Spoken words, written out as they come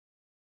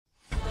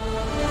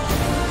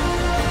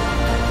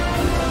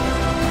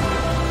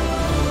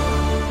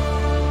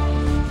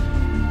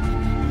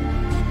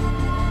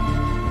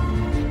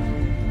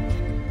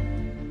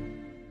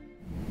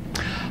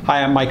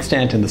Hi, I'm Mike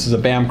Stanton. This is a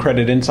BAM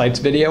Credit Insights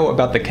video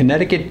about the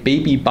Connecticut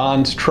Baby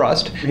Bonds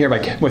Trust. I'm here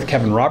with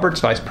Kevin Roberts,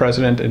 Vice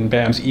President in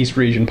BAM's East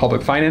Region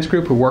Public Finance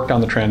Group, who worked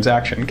on the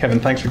transaction. Kevin,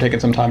 thanks for taking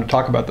some time to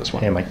talk about this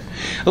one. Hey, Mike.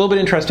 A little bit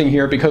interesting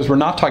here because we're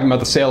not talking about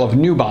the sale of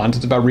new bonds.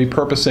 It's about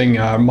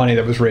repurposing money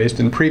that was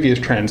raised in previous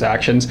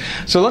transactions.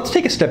 So let's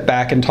take a step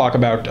back and talk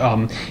about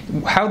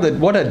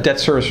what a debt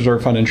service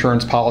reserve fund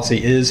insurance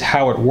policy is,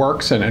 how it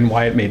works, and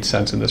why it made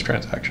sense in this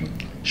transaction.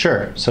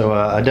 Sure. So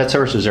a debt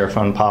service reserve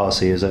fund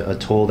policy is a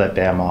tool that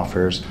BAM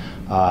offers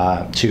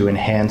to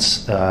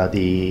enhance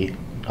the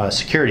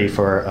security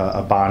for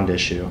a bond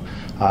issue.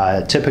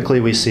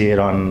 Typically, we see it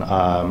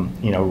on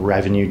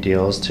revenue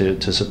deals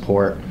to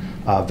support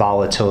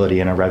volatility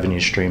in a revenue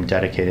stream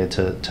dedicated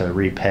to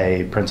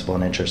repay principal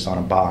and interest on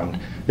a bond.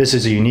 This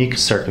is a unique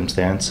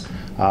circumstance.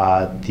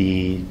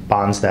 The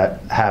bonds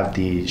that have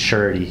the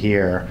surety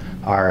here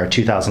are a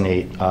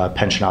 2008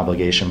 pension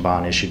obligation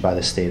bond issued by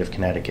the State of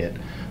Connecticut.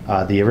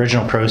 The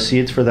original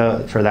proceeds for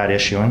that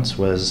issuance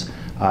was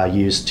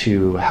used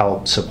to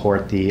help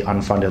support the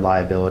unfunded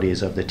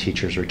liabilities of the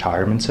teachers'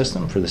 retirement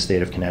system for the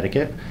State of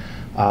Connecticut.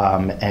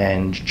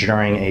 And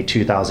during a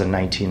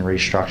 2019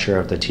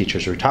 restructure of the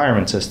teachers'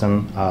 retirement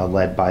system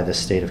led by the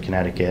State of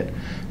Connecticut,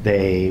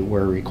 they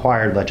were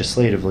required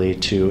legislatively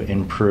to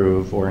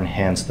improve or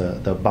enhance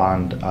the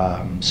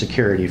bond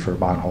security for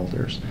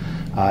bondholders.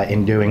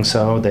 In doing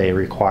so, they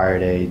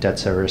required a debt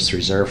service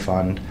reserve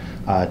fund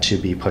to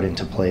be put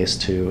into place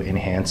to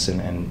enhance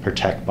and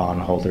protect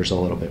bondholders a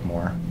little bit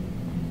more.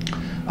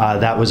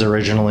 That was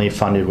originally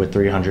funded with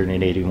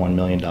 $381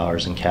 million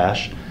in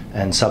cash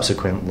and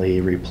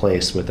subsequently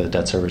replaced with a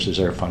debt service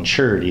reserve fund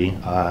surety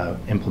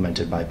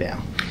implemented by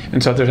BAM.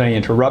 And so if there's any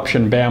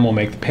interruption, BAM will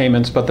make the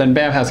payments, but then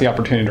BAM has the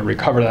opportunity to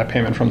recover that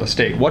payment from the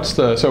state.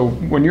 So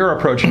when you're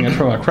approaching it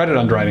from a credit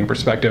underwriting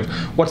perspective,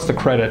 what's the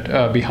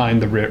credit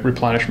behind the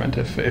replenishment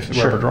if it's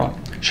ever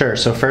drawn? Sure.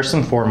 So first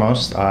and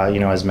foremost,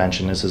 as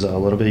mentioned, this is a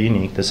little bit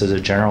unique. This is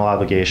a general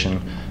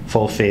obligation,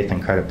 full faith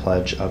and credit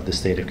pledge of the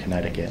State of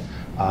Connecticut.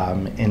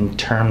 In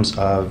terms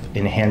of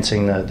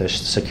enhancing the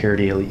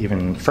security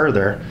even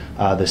further,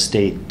 the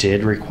state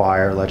did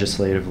require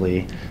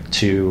legislatively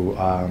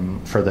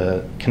for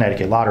the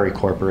Connecticut Lottery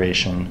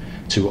Corporation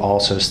to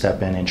also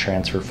step in and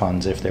transfer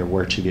funds if there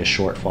were to be a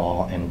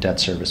shortfall in debt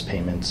service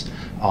payments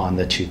on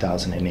the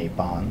 2008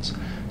 bonds.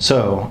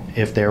 So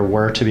if there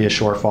were to be a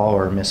shortfall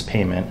or a missed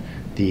payment,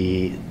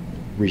 the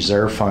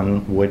reserve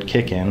fund would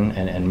kick in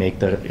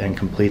and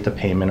complete the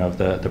payment of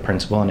the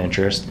principal and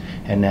interest,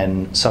 and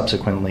then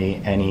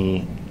subsequently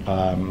any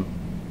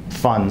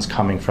funds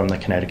coming from the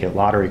Connecticut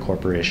Lottery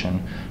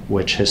Corporation,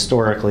 which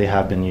historically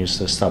have been used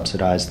to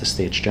subsidize the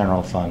state's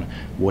general fund,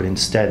 would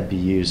instead be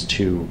used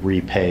to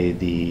repay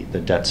the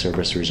debt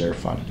service reserve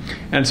fund.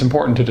 And it's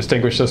important to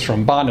distinguish this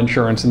from bond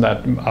insurance in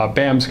that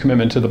BAM's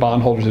commitment to the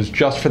bondholders is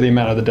just for the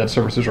amount of the debt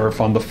service reserve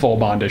fund. The full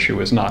bond issue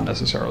is not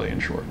necessarily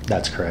insured.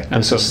 That's correct.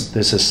 And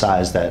this is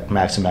sized at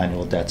maximum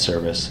annual debt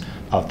service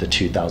of the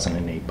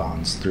 2008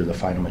 bonds through the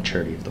final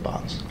maturity of the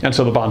bonds. And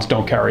so the bonds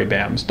don't carry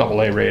BAM's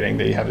AA rating.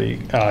 They have the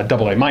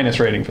AA minus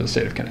rating for the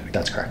State of Connecticut.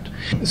 That's correct.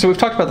 So we've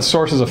talked about the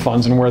sources of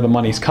funds and where the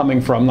money's coming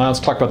from. Now let's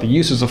talk about the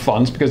uses of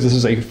funds, because this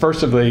is a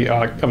first of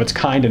its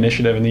kind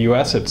initiative in the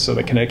U.S. It's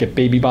the Connecticut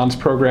Baby Bonds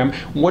program.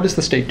 What is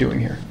the state doing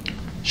here?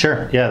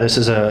 Sure. Yeah, this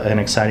is an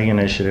exciting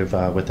initiative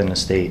within the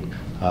state,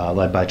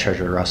 led by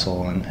Treasurer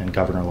Russell and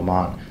Governor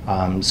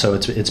Lamont. So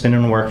it's been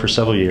in the work for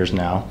several years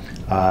now.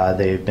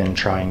 They've been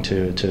trying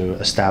to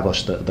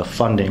establish the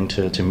funding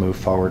to move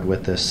forward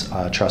with this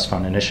trust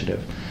fund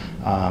initiative.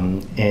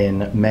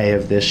 In May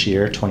of this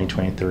year,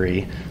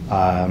 2023,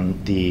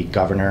 the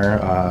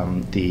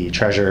governor, the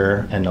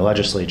treasurer, and the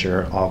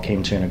legislature all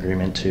came to an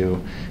agreement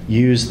to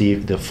use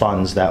the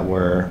funds that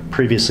were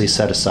previously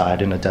set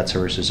aside in a debt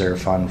service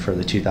reserve fund for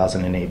the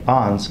 2008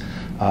 bonds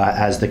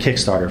as the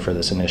Kickstarter for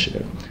this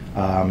initiative.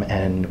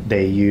 And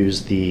they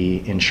used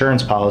the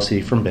insurance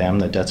policy from BAM,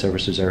 the debt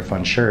service reserve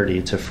fund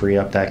surety, to free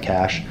up that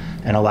cash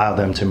and allow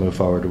them to move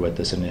forward with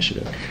this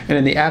initiative. And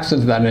in the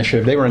absence of that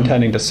initiative, they were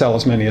intending to sell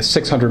as many as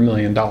 $600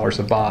 million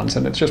of bonds.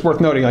 And it's just worth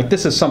noting,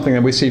 this is something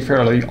that we see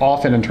fairly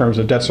often in terms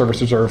of debt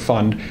service reserve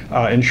fund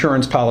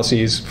insurance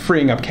policies,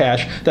 freeing up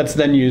cash that's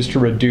then used to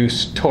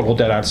reduce total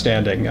debt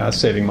outstanding,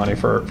 saving money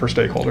for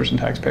stakeholders and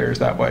taxpayers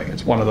that way.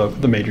 It's one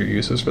of the major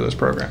uses for this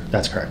program.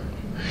 That's correct.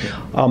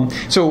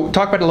 So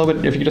talk about a little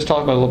bit, if you could just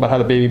talk about a little bit how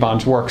the baby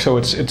bonds work. So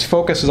its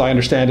focus, as I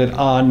understand it,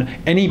 on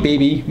any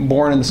baby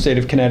born in the state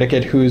of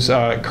Connecticut who's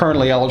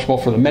currently eligible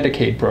for the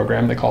Medicaid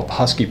program. They call it the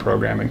Husky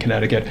program in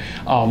Connecticut.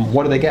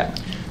 What do they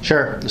get?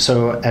 Sure.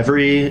 So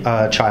every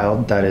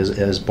child that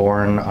is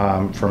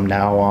born from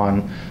now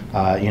on,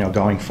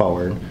 going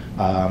forward,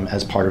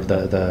 as part of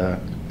the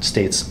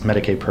state's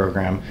Medicaid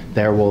program,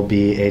 there will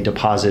be a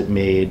deposit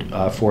made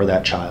for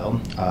that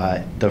child.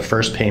 The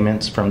first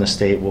payments from the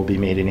state will be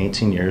made in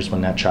 18 years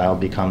when that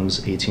child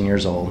becomes 18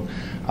 years old,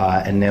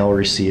 and they'll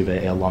receive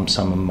a lump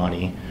sum of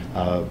money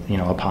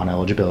upon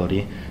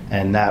eligibility.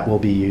 and that will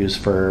be used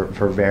for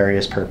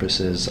various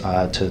purposes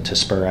to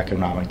spur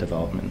economic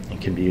development.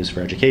 It can be used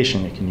for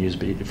education, it can be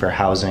used for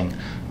housing,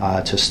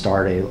 to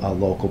start a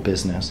local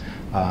business,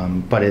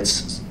 but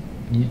it's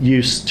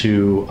used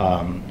to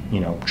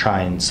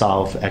try and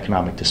solve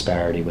economic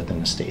disparity within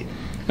the state.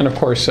 And of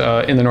course,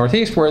 in the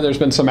Northeast, where there's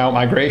been some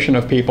out-migration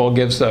of people,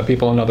 gives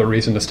people another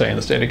reason to stay in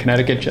the state of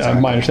Connecticut. Exactly.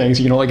 My understanding is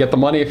you can only get the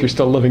money if you're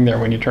still living there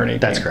when you turn 18.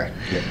 That's correct.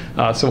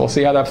 Yeah. So we'll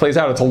see how that plays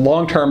out. It's a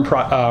long-term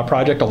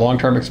project, a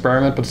long-term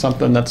experiment, but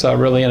something that's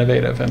really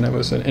innovative, and it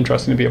was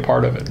interesting to be a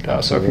part of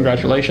it. So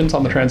congratulations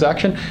on the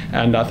transaction,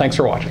 and thanks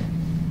for watching.